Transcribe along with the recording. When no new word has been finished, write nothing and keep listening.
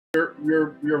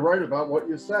You're right about what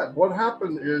you said. What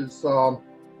happened is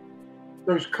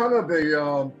there's kind of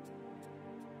a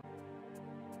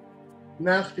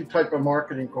nasty type of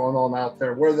marketing going on out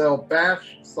there where they'll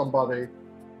bash somebody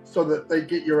so that they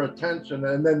get your attention,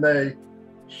 and then they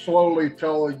slowly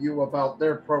tell you about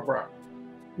their program.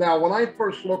 Now, when I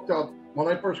first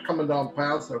come into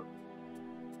OnPassive,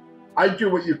 I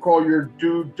do what you call your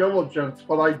due diligence,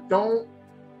 but I don't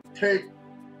take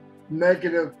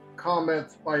negative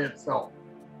comments by itself.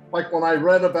 Like when I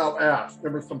read about Ask,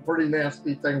 there were some pretty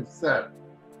nasty things said.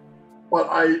 But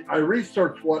I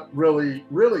researched what really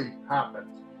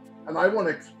happened, and I want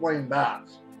to explain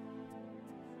that.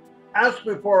 Ask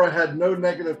Mufareh had no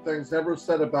negative things ever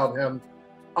said about him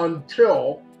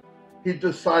until he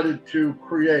decided to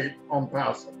create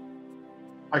OnPassive.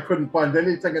 I couldn't find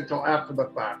anything until after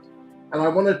the fact. And I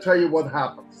want to tell you what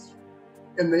happens.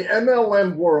 In the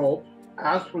MLM world,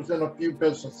 Ask was in a few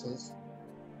businesses,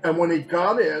 and when he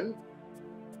got in,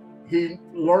 he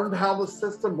learned how the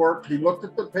system worked, he looked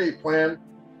at the pay plan,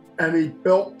 and he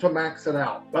built to max it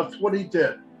out. That's what he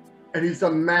did. And he's a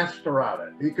master at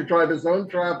it. He could drive his own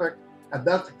traffic, and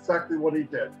that's exactly what he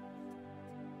did.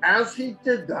 As he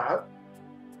did that,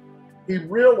 he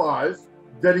realized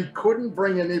that he couldn't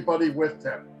bring anybody with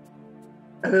him.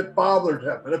 And it bothered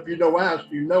him. And if you know Ask,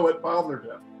 you know it bothered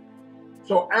him.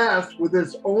 So Ask, with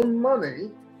his own money,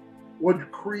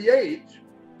 would create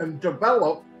and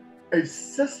develop a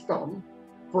system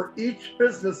for each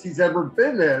business he's ever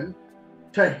been in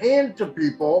to hand to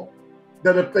people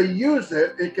that if they use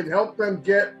it, it can help them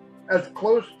get as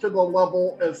close to the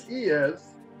level as he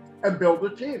is and build a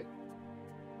team.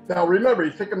 Now remember,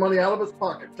 he's taking money out of his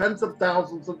pocket, tens of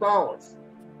thousands of dollars.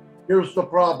 Here's the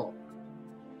problem.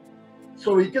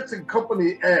 So he gets in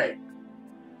company A.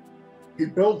 He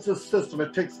builds this system.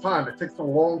 It takes time. It takes a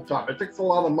long time. It takes a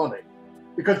lot of money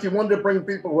because he wanted to bring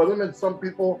people with him, and some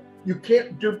people, you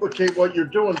can't duplicate what you're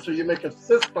doing, so you make a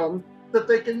system that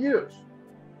they can use.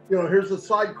 You know, here's a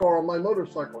sidecar on my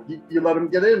motorcycle. You let him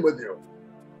get in with you.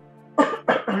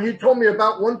 He told me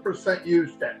about 1%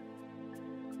 used it.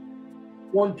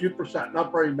 1-2%,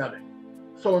 not very many.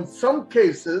 So in some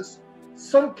cases,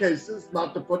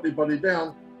 not to put anybody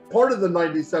down, part of the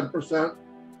 97%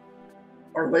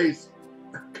 are lazy.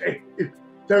 Okay,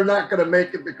 they're not going to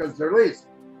make it because they're lazy.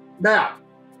 Now,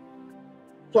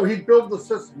 so he built the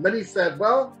system. Then he said,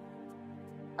 well,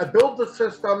 I built the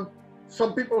system.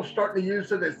 Some people are starting to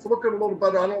use it. It's looking a little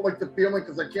better. I don't like the feeling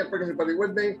because I can't bring anybody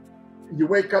with me. And you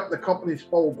wake up, the company's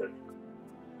folded.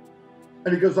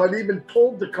 And he goes, I've even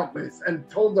told the companies and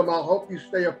told them I'll help you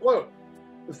stay afloat.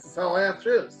 This is how Ask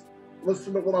is.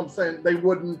 Listen to what I'm saying.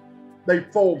 They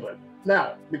folded.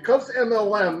 Now, because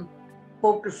MLM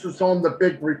focuses on the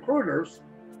big recruiters,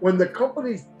 when the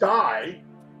companies die,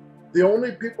 the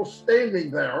only people standing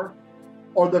there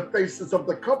are the faces of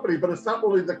the company, but it's not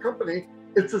really the company,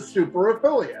 it's a super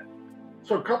affiliate.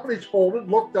 So companies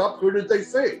folded, looked up, who did they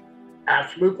see?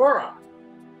 Ask Mufareh.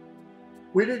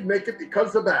 We didn't make it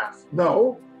because of Ask.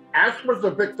 No, Ask was a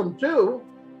victim too,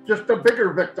 just a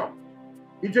bigger victim.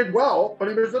 He did well, but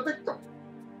he was a victim.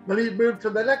 Then he moved to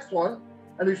the next one,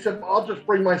 and he said, I'll just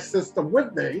bring my system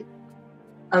with me,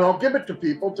 and I'll give it to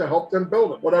people to help them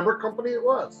build it, whatever company it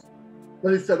was.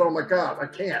 Then he said, oh my God, I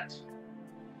can't.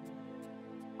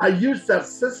 I used that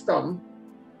system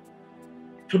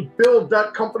to build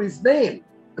that company's name,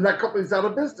 and that company's out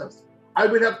of business. I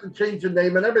would have to change the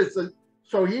name and everything.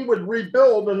 So he would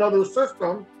rebuild another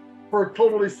system for a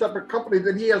totally separate company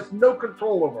that he has no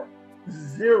control over.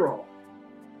 Zero.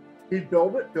 He'd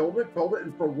build it,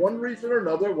 and for one reason or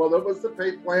another, whether it was the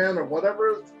pay plan or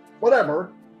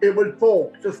whatever, it would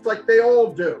fold, just like they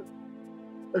all do.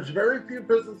 There's very few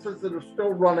businesses that are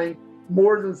still running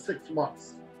more than 6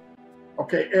 months.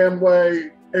 Okay,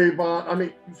 Amway, Avon, I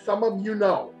mean, some of you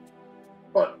know,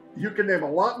 but you can name a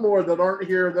lot more that aren't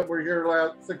here that were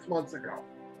here 6 months ago.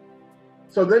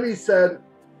 So then he said,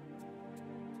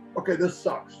 okay, this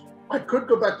sucks. I could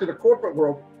go back to the corporate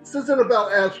world. This isn't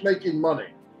about Ask making money.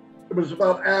 It was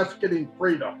about Ask getting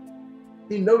freedom.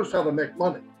 He knows how to make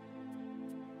money.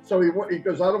 So he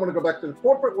goes, I don't want to go back to the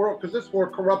corporate world because it's more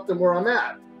corrupt than where I'm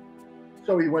at.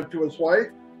 So he went to his wife.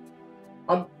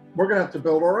 We're going to have to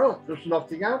build our own. There's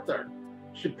nothing out there.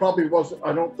 She probably wasn't,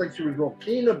 I don't think she was real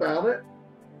keen about it.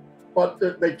 But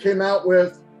they came out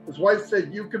with, his wife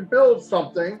said, you can build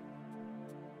something,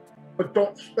 but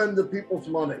don't spend the people's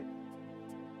money.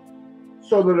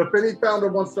 So that if any founder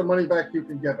wants their money back, you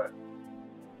can give it.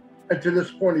 And to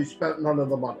this point, he spent none of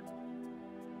the money.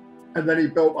 And then he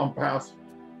built OnPassive.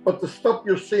 But the stuff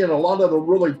you're seeing, a lot of the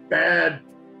really bad,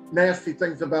 nasty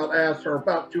things about Ask are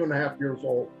about 2.5 years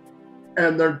old.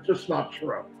 And they're just not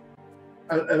true.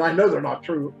 and I know they're not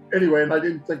true anyway, and I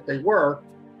didn't think they were,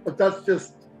 but that's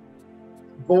just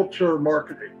vulture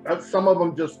marketing. That's, some of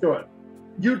them just do it.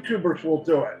 YouTubers will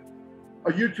do it.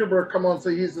 A YouTuber will come on and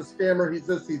say he's a scammer, he's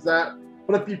this, he's that.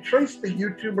 But if you trace the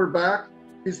YouTuber back,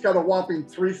 he's got a whopping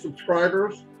 3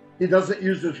 subscribers. He doesn't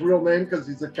use his real name because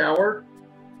he's a coward.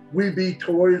 We Be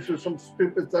Toys or some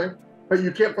stupid thing. But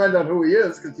you can't find out who he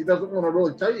is because he doesn't want to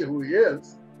really tell you who he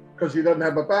is because he doesn't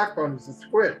have a backbone. He's a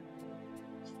squid.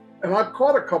 And I've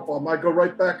caught a couple of them. I go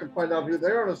right back and find out who they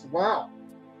are, and I said, wow,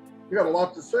 you got a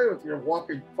lot to say with your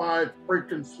whopping 5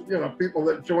 freaking, people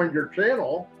that joined your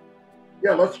channel.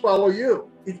 Yeah, let's follow you.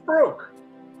 He's broke.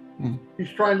 He's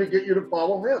trying to get you to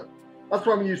follow him. That's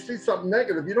why when you see something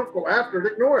negative, you don't go after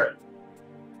it, ignore it.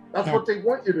 That's what they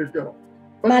want you to do.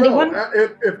 But Marty, no,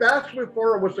 if Ashley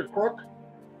Mufareh was a crook,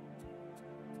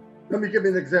 let me give you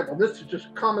an example. This is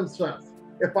just common sense.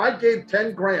 If I gave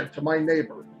 10 grand to my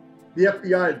neighbor, the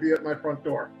FBI would be at my front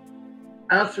door.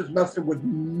 Ash is messing with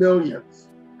millions,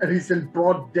 and he's in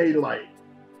broad daylight.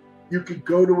 You could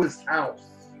go to his house.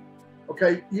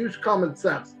 Okay, use common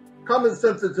sense. Common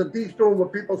sense is if he's doing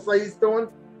what people say he's doing,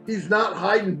 he's not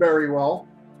hiding very well.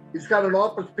 He's got an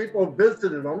office, people have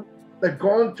visited him. They've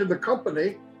gone to the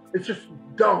company. It's just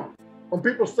dumb. When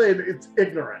people say it's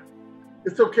ignorant,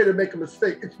 it's okay to make a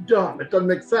mistake. It's dumb. It doesn't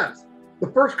make sense.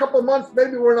 The first couple of months,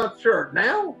 maybe we're not sure.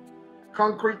 Now,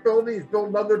 concrete building, he's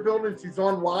building other buildings. He's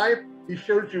on live. He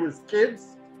shows you his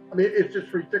kids. I mean, it's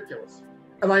just ridiculous.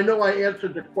 And I know I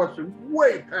answered the question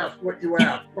way past what you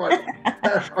asked, but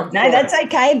no, that's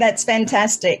okay. That's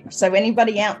fantastic. So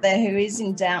anybody out there who is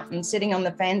in doubt and sitting on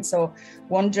the fence or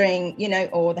wondering,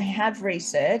 or they have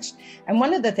researched. And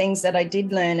one of the things that I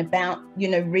did learn about,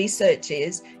 research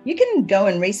is you can go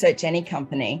and research any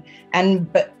company.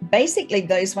 But basically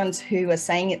those ones who are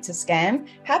saying it's a scam,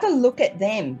 have a look at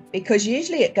them, because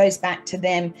usually it goes back to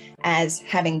them as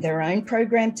having their own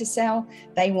program to sell.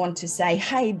 They want to say,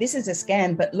 hey, this is a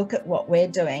scam, but look at what we're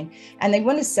doing. And they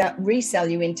want to resell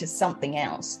you into something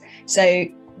else. So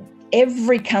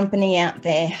every company out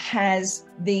there has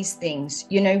these things,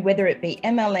 whether it be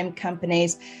MLM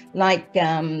companies like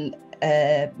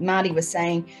Marty was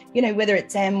saying, whether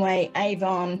it's Amway,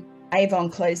 Avon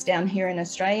closed down here in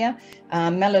Australia,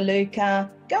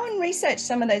 Melaleuca. Go and research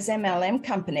some of those MLM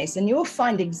companies and you'll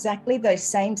find exactly those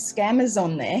same scammers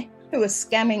on there who are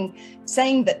scamming,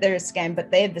 saying that they're a scam,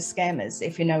 but they're the scammers,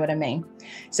 if you know what I mean.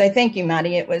 So thank you,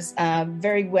 Marty. It was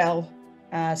very well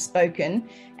spoken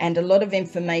and a lot of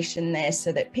information there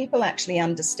so that people actually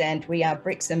understand we are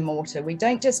bricks and mortar. We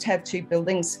don't just have 2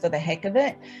 buildings for the heck of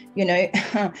it.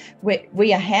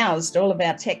 We are housed, all of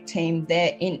our tech team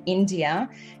there in India,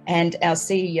 and our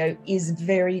CEO is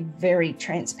very, very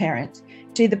transparent,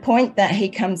 to the point that he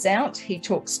comes out, he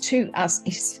talks to us,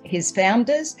 his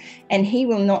founders, and he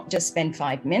will not just spend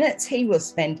 5 minutes, he will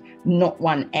spend not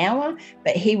 1 hour,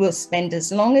 but he will spend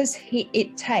as long as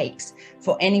it takes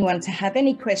for anyone to have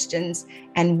any questions,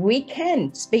 and we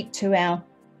can speak to our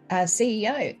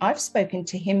CEO. I've spoken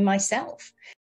to him myself.